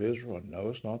teacher of Israel, and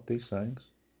knowest not these things?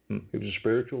 He was a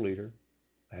spiritual leader.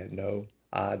 I had no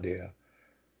idea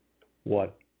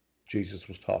what Jesus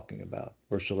was talking about.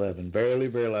 Verse 11, Verily,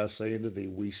 verily, I say unto thee,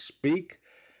 we speak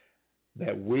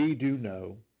that we do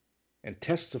know, and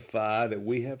testify that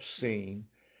we have seen,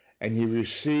 and ye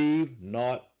receive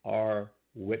not our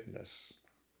witness.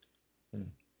 Hmm.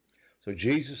 So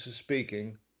Jesus is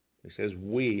speaking. He says,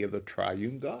 we of the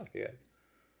triune Godhead,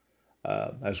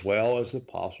 as well as the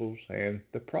apostles and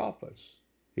the prophets.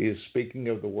 He is speaking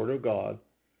of the Word of God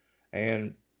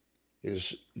and is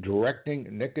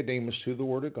directing Nicodemus to the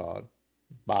Word of God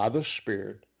by the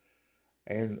Spirit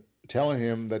and telling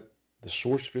him that the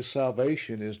source of his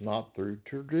salvation is not through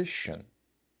tradition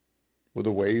or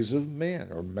the ways of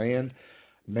men or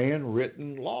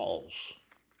man-written laws,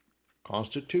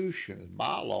 constitutions,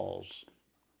 bylaws.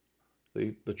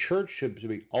 The church should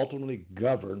be ultimately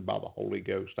governed by the Holy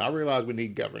Ghost. I realize we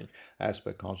need governing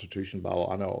aspect, constitution,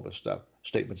 bylaw. I know all this stuff,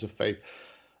 statements of faith.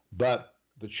 But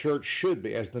the church should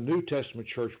be, as the New Testament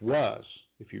church was,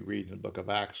 if you read in the book of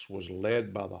Acts, was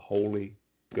led by the Holy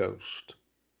Ghost.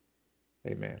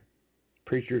 Amen.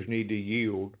 Preachers need to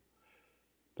yield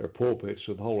their pulpits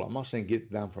to the Holy. I'm not saying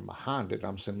get down from behind it.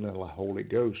 I'm saying let the Holy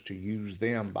Ghost to use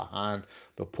them behind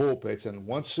the pulpits. And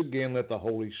once again, let the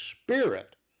Holy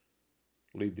Spirit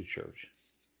lead the church.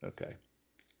 Okay.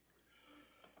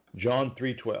 John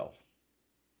 3:12.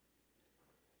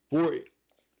 For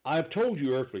I have told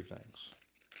you earthly things,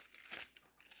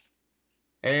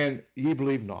 and ye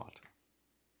believe not.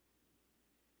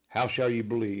 How shall you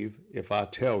believe if I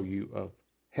tell you of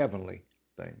heavenly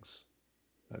things?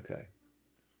 Okay.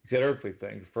 He said earthly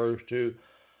things refers to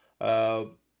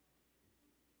the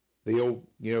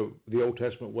Old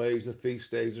Testament ways, the feast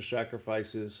days, the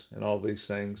sacrifices, and all these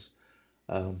things,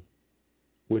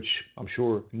 which I'm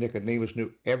sure Nicodemus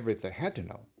knew everything, had to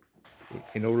know,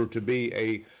 in order to be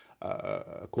a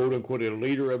quote unquote a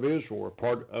leader of Israel, or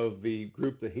part of the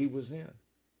group that he was in.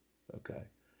 Okay.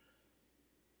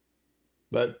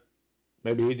 But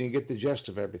maybe he didn't get the gist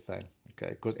of everything.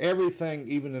 Okay, because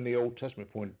everything, even in the Old Testament,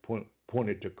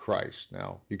 pointed to Christ.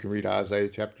 Now you can read Isaiah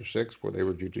chapter 6, where they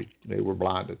were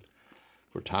blinded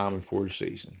for time and for a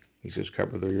season. He says,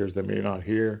 "Cover their ears, they may not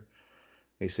hear."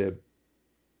 He said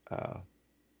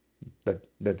that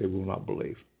they will not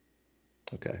believe.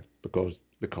 Okay, because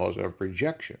of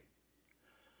rejection.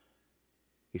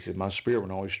 He said, "My spirit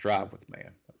will always strive with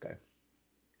man." Okay.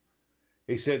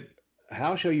 He said,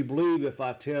 "How shall you believe if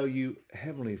I tell you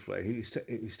heavenly flesh?"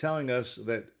 He's telling us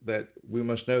that we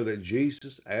must know that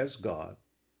Jesus, as God,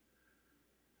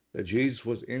 that Jesus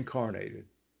was incarnated,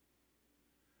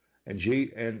 and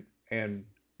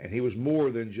he was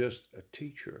more than just a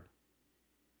teacher.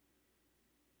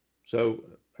 So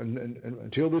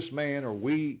until this man or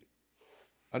we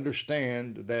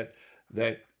understand that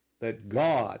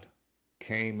God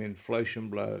came in flesh and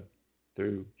blood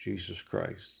through Jesus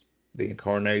Christ, the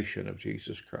incarnation of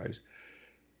Jesus Christ,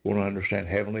 we don't understand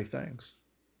heavenly things,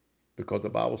 because the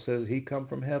Bible says he come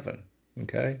from heaven.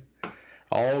 Okay,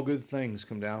 all good things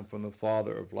come down from the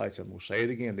Father of lights, and we'll say it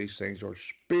again: these things are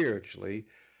spiritually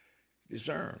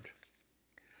discerned.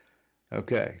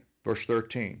 Okay, verse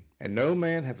 13: and no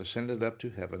man hath ascended up to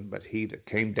heaven, but he that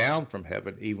came down from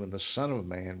heaven, even the Son of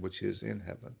Man which is in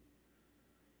heaven.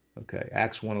 Okay,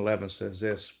 Acts 1:11 says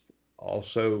this: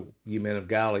 also, ye men of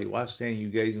Galilee, why stand you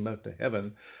gazing up to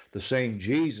heaven? The same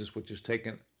Jesus which is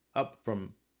taken up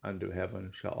from unto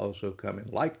heaven shall also come in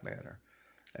like manner,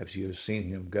 as you have seen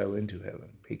him go into heaven.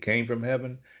 He came from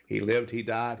heaven, he lived, he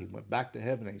died, he went back to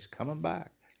heaven, and he's coming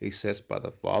back. He sits by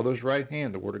the Father's right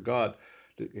hand. The Word of God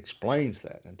explains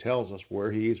that and tells us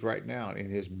where he is right now in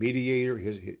his mediator,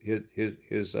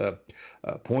 his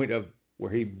point of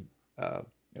where he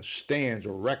stands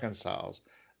or reconciles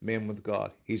men with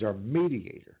God. He's our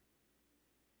mediator.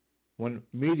 One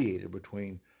mediator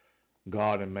between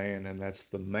God and man, and that's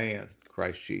the man,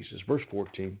 Christ Jesus. Verse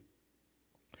 14: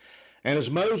 and as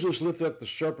Moses lifted up the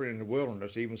serpent in the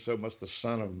wilderness, even so must the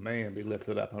Son of Man be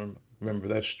lifted up. I remember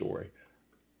that story.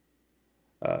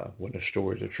 When the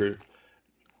story is the truth.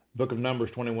 Book of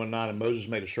Numbers 21:9, and Moses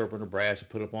made a serpent of brass and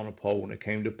put it upon a pole, and it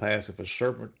came to pass, if a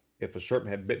serpent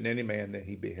had bitten any man, then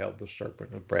he beheld the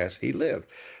serpent of brass, he lived.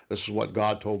 This is what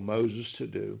God told Moses to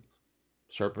do.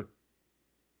 Serpent,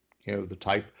 the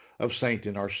type of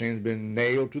Satan, our sins been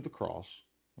nailed to the cross.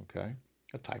 Okay,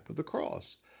 a type of the cross.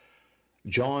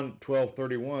 John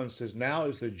 12:31 says, now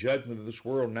is the judgment of this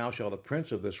world, now shall the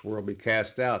prince of this world be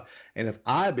cast out. And if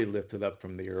I be lifted up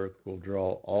from the earth, will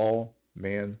draw all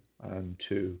men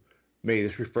unto me.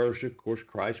 This refers to, of course,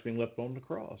 Christ being left on the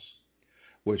cross,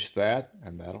 which that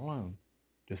and that alone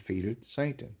defeated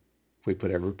Satan. If we put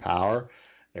every power,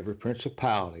 every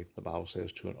principality, the Bible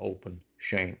says, to an open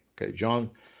shame. Okay,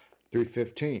 John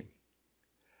 3:15.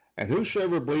 And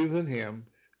whosoever believeth in him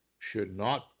should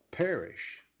not perish,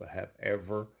 but have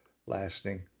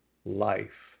everlasting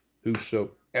life.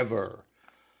 Whosoever.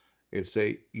 It's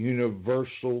a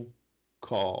universal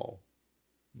call.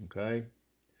 Okay?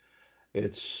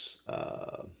 It's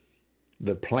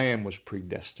the plan was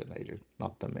predestinated,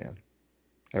 not the man.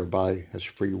 Everybody has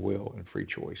free will and free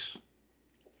choice,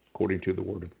 according to the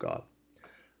Word of God.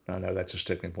 I know that's a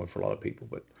sticking point for a lot of people,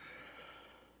 but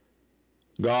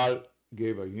God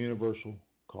gave a universal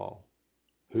call.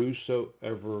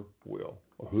 Whosoever will,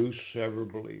 or whosoever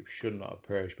believes, should not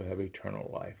perish but have eternal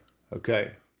life.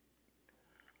 Okay.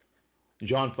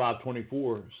 John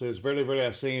 5:24 says, Verily, verily,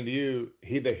 I say unto you,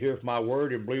 he that heareth my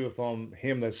word and believeth on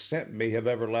him that sent me have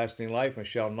everlasting life, and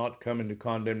shall not come into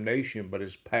condemnation, but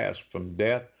is passed from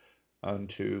death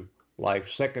unto life.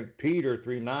 2 Peter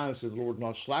 3:9 says, The Lord is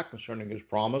not slack concerning his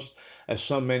promise, as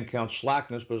some men count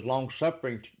slackness, but is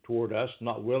long-suffering toward us,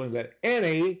 not willing that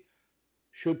any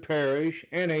should perish,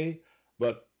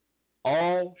 but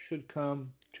all should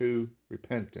come to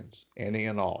repentance. Any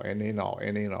and all.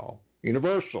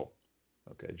 Universal.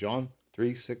 Okay, John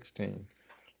 3:16.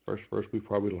 First verse we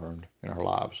probably learned in our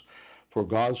lives. For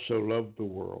God so loved the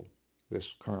world, this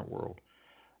current world,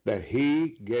 that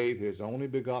he gave his only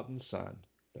begotten Son,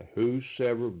 that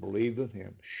whosoever believeth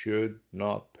him should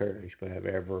not perish, but have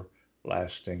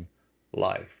everlasting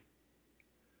life.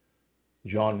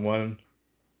 John 1,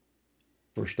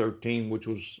 verse 13, which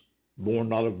was born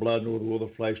not of blood, nor the will of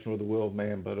the flesh, nor the will of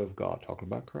man, but of God. Talking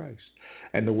about Christ.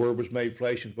 And the Word was made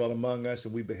flesh and dwelt among us,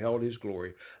 and we beheld his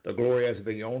glory. The glory as of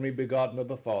the only begotten of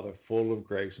the Father, full of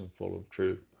grace and full of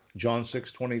truth. John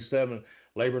 6:27,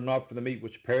 labor not for the meat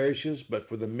which perishes, but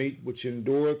for the meat which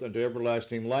endureth unto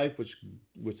everlasting life,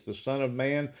 which the Son of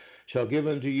Man shall give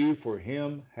unto you, for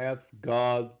him hath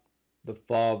God the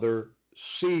Father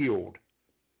sealed.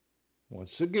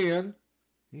 Once again,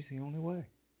 he's the only way.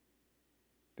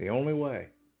 The only way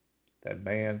that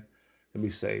man can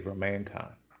be saved, or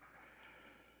mankind.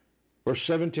 Verse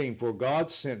 17, For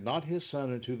God sent not his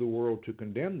Son into the world to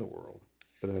condemn the world,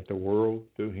 but that the world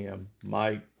through him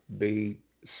might be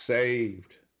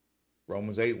saved.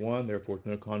 Romans 8:1, Therefore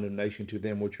no condemnation to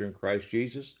them which are in Christ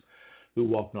Jesus, who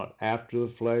walk not after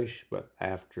the flesh, but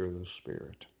after the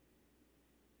Spirit.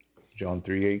 John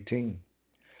 3:18,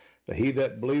 But he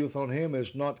that believeth on him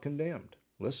is not condemned.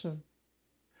 Listen.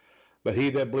 But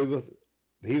he that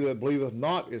believeth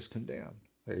not is condemned.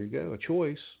 There you go, a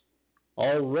choice.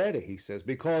 Already, he says,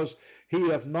 because he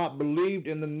hath not believed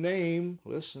in the name,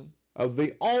 listen, of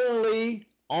the only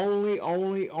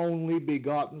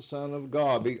begotten Son of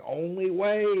God. The only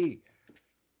way.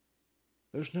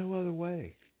 There's no other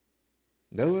way.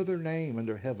 No other name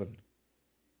under heaven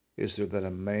is there that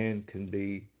a man can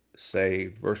be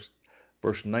saved. Verse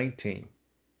 19.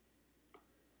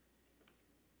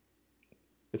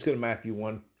 Let's go to Matthew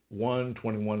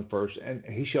 1:21 first. And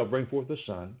he shall bring forth a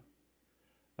son,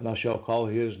 and thou shalt call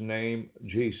his name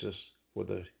Jesus, for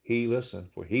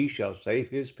he shall save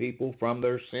his people from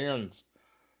their sins.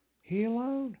 He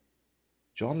alone.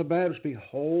 John the Baptist,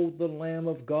 behold the Lamb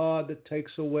of God that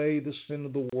takes away the sin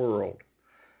of the world.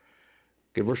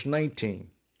 Okay, verse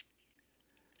 19.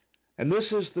 And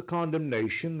this is the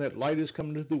condemnation, that light is come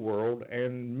into the world,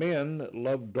 and men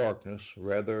love darkness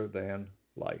rather than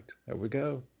light. There we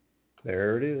go.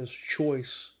 There it is. Choice.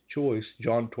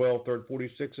 John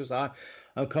 12:46 says,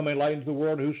 I'm coming light into the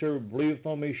world. Whosoever believeth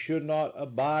on me should not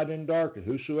abide in darkness.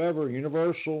 Whosoever,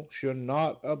 universal, should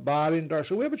not abide in darkness.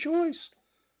 So we have a choice.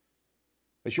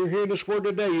 As you're hearing this word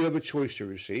today, you have a choice to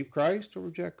receive Christ or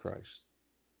reject Christ.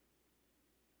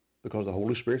 Because the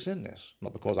Holy Spirit's in this.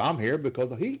 Not because I'm here,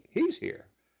 because he's here.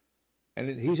 And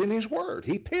he's in his word.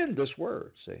 He penned this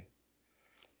word, see.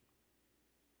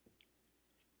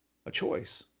 A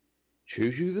choice.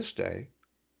 Choose you this day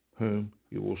whom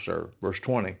you will serve. Verse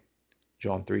 20,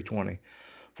 John 3:20.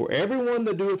 For everyone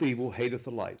that doeth evil hateth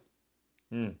the light.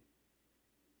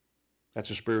 That's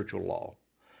a spiritual law.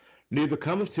 Neither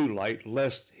cometh to light,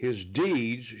 lest his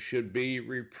deeds should be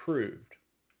reproved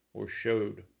or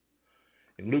showed.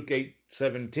 In Luke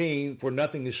 8:17, for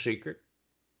nothing is secret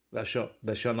that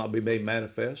shall not be made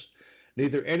manifest,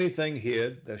 neither anything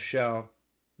hid that shall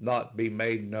not be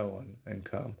made known and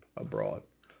come abroad.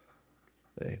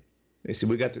 You see,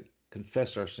 we got to confess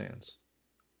our sins,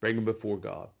 bring them before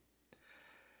God.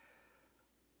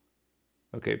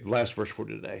 Okay, last verse for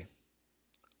today,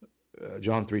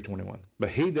 John 3:21. But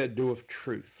he that doeth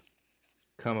truth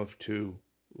cometh to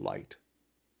light,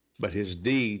 but his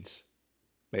deeds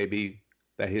may be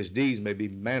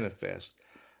manifest,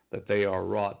 that they are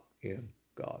wrought in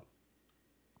God.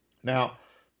 Now,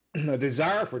 a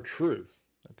desire for truth,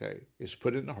 is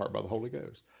put in the heart by the Holy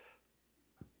Ghost.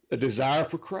 A desire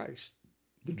for Christ,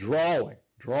 the drawing.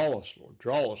 Draw us,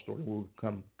 Lord. We'll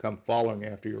come following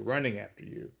after you, running after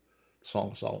you,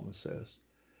 Song of Solomon says.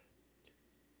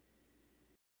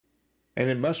 And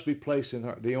it must be placed in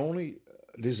her. The only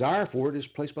desire for it is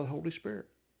placed by the Holy Spirit.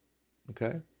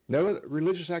 Okay? No other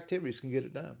religious activities can get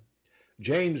it done.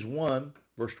 James 1,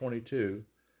 verse 22,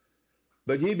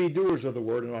 but ye be doers of the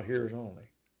word and not hearers only,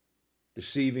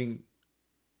 deceiving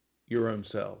your own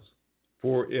selves.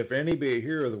 For if any be a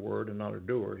hearer of the word and not a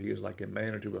doer, he is like a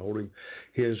man unto beholding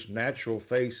his natural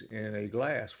face in a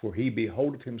glass. For he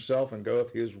beholdeth himself and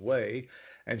goeth his way,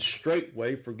 and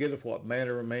straightway forgetteth what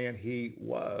manner of man he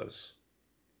was.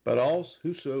 But also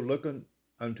whoso looketh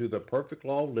unto the perfect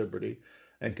law of liberty,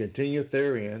 and continueth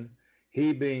therein,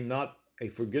 he being not a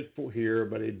forgetful hearer,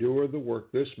 but a doer of the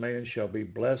work, this man shall be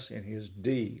blessed in his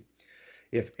deed.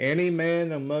 If any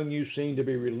man among you seem to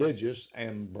be religious,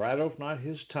 and bridleth not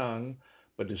his tongue,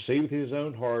 but deceiveth his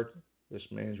own heart, this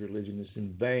man's religion is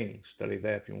in vain. Study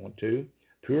that if you want to.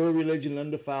 Pure religion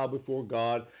undefiled before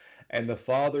God, and the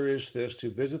Father is this,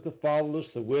 to visit the fatherless,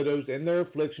 the widows, in their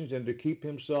afflictions, and to keep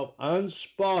himself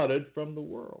unspotted from the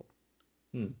world.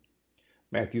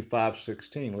 Matthew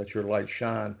 5:16, let your light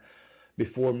shine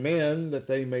before men, that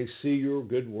they may see your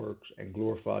good works and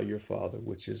glorify your Father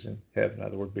which is in heaven. In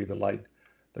other words, be the light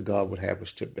that God would have us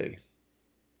to be.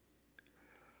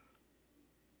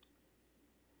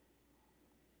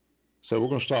 So we're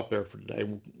going to stop there for today,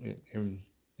 and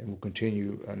we'll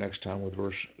continue next time with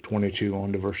verse 22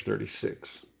 on to verse 36.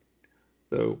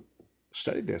 So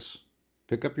study this.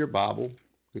 Pick up your Bible,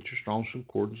 get your Strong's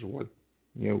Concordance, or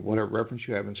whatever reference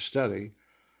you have, and study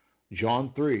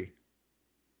John 3.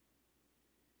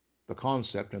 The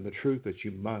concept and the truth that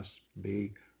you must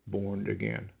be born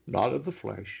again, not of the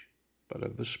flesh, but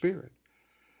of the Spirit.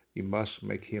 You must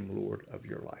make him Lord of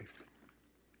your life.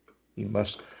 You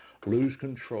must lose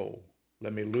control.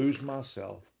 Let me lose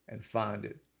myself and find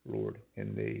it, Lord,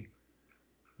 in thee.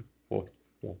 What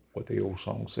the old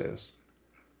song says.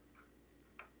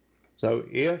 So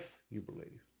if you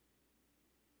believe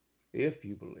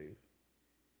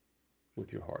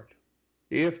with your heart,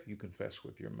 if you confess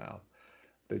with your mouth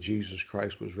that Jesus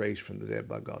Christ was raised from the dead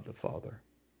by God the Father.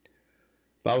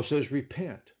 The Bible says,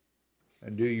 repent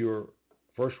and do your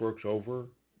first works over.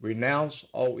 Renounce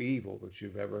all evil that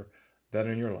you've ever done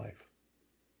in your life.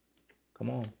 Come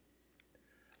on.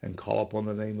 And call upon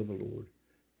the name of the Lord,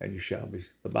 and you shall be.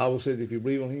 The Bible says, if you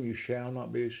believe on him, you shall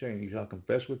not be ashamed. You shall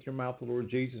confess with your mouth the Lord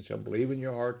Jesus, and shall believe in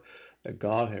your heart that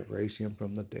God hath raised him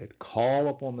from the dead. Call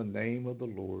upon the name of the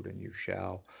Lord, and you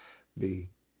shall be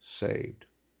saved.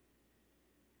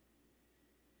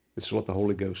 This is what the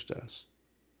Holy Ghost does.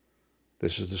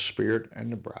 This is the Spirit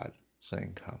and the bride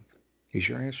saying, come. He's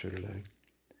your answer today.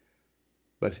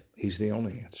 But he's the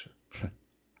only answer.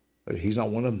 But he's not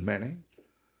one of many.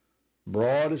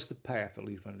 Broad is the path that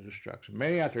leads unto destruction.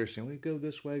 Many out there saying, we go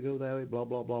this way, go that way, blah,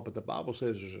 blah, blah. But the Bible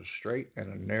says there's a straight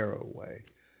and a narrow way.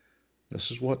 This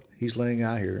is what he's laying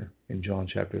out here in John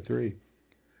chapter 3.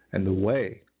 And the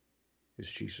way is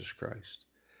Jesus Christ.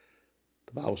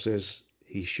 The Bible says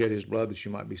he shed his blood that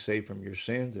you might be saved from your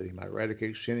sins, that he might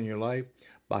eradicate sin in your life.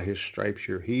 By his stripes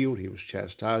you're healed. He was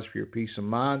chastised for your peace of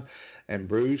mind and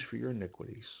bruised for your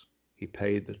iniquities. He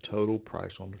paid the total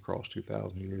price on the cross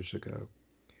 2,000 years ago.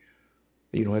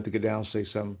 You don't have to get down and say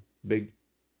some big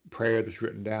prayer that's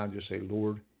written down. Just say,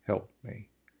 Lord, help me.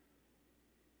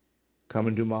 Come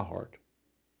into my heart.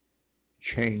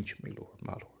 Change me, Lord,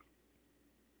 my Lord.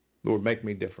 Lord, make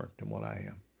me different than what I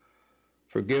am.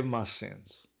 Forgive my sins.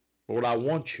 Lord, I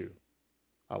want you.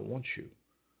 I want you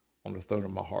on the throne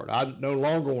of my heart. I no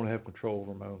longer want to have control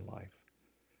over my own life.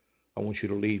 I want you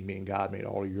to lead me and guide me in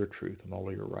all of your truth and all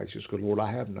of your righteousness. Because, Lord,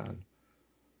 I have none.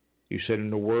 You said in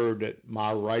the word that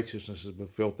my righteousness is a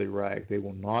filthy rag. They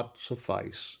will not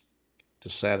suffice to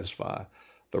satisfy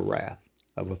the wrath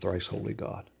of a thrice holy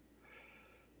God.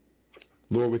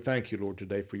 Lord, we thank you, Lord,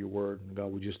 today for your word. And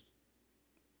God, we just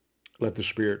let the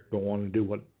Spirit go on and do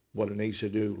what it needs to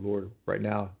do, Lord, right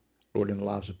now, Lord, in the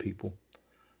lives of people.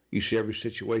 You see every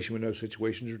situation. We know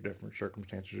situations are different.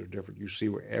 Circumstances are different. You see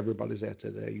where everybody's at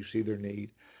today. You see their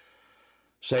need.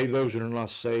 Save those that are not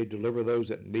saved. Deliver those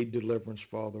that need deliverance,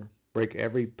 Father. Break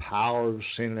every power of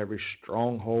sin and every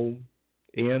stronghold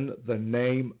in the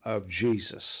name of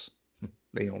Jesus,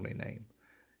 the only name.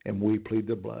 And we plead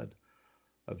the blood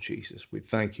of Jesus. We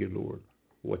thank you, Lord,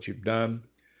 for what you've done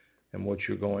and what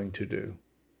you're going to do.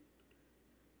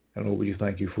 And Lord, we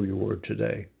thank you for your word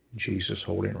today. In Jesus'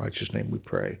 holy and righteous name we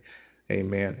pray.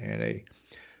 Amen and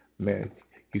amen.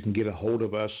 You can get a hold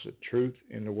of us at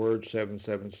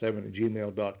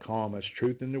truthintheword777 That's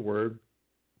truth in the word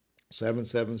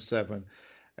 777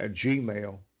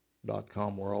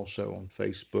 @gmail.com. We're also on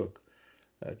Facebook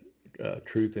at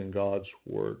Truth in God's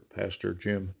Word, Pastor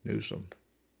Jim Nuzum.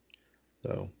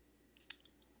 So,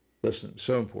 listen,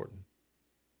 so important.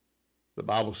 The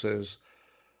Bible says,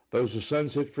 those the Son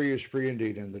set free is free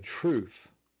indeed, and the truth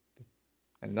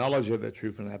and knowledge of that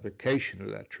truth and application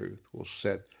of that truth will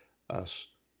set us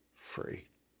free.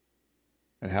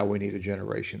 And how we need a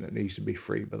generation that needs to be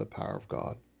free by the power of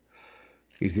God.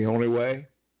 He's the only way,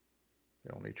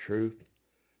 the only truth,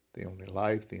 the only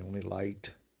life, the only light.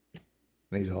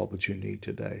 And He's all that you need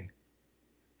today.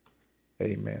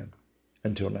 Amen.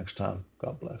 Until next time,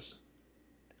 God bless.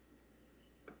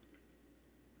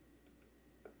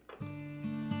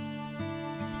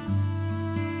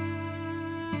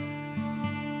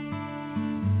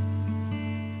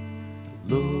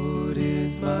 Lord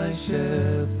is my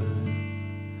shepherd,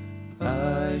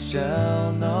 I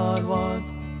shall not want.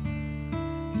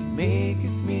 He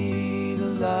maketh me to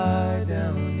lie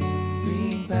down in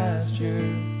green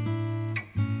pastures.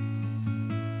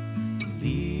 He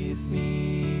leadeth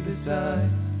me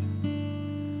beside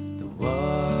the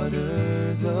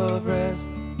waters of rest.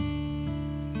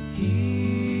 He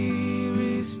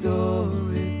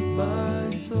restoreth my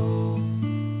soul.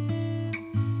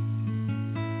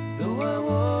 Though I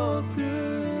walk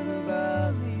through the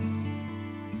valley,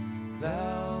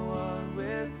 Thou art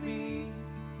with me,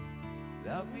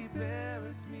 Thou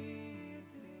preparest me.